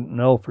 People wouldn't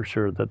know for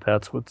sure that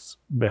that's what's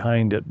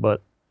behind it,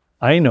 but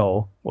I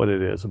know what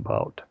it is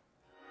about.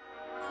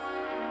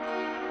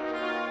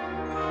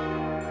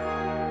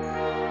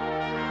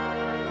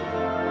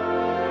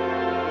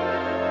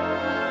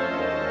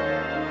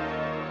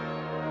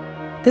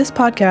 This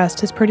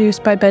podcast is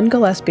produced by Ben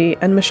Gillespie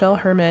and Michelle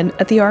Herman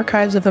at the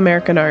Archives of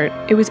American Art.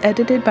 It was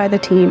edited by the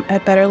team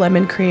at Better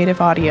Lemon Creative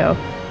Audio.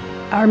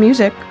 Our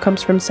music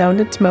comes from Sound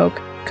and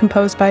Smoke,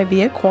 composed by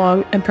Viet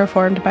Kwong and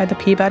performed by the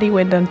Peabody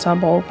Wind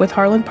Ensemble with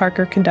Harlan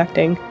Parker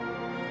conducting.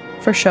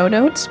 For show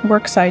notes,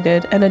 works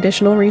cited, and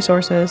additional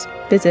resources,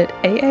 visit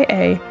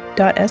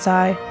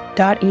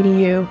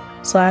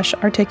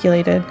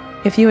aaa.si.edu/articulated.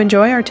 If you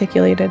enjoy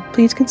Articulated,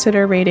 please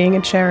consider rating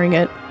and sharing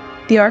it.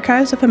 The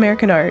Archives of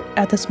American Art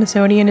at the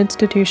Smithsonian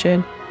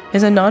Institution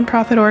is a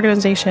nonprofit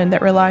organization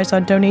that relies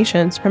on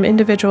donations from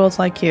individuals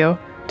like you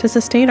to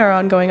sustain our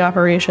ongoing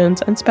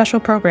operations and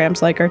special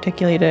programs like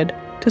Articulated.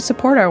 To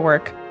support our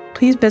work,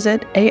 please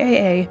visit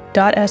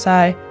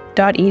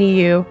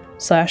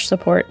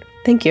aaa.si.edu/support.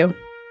 Thank you.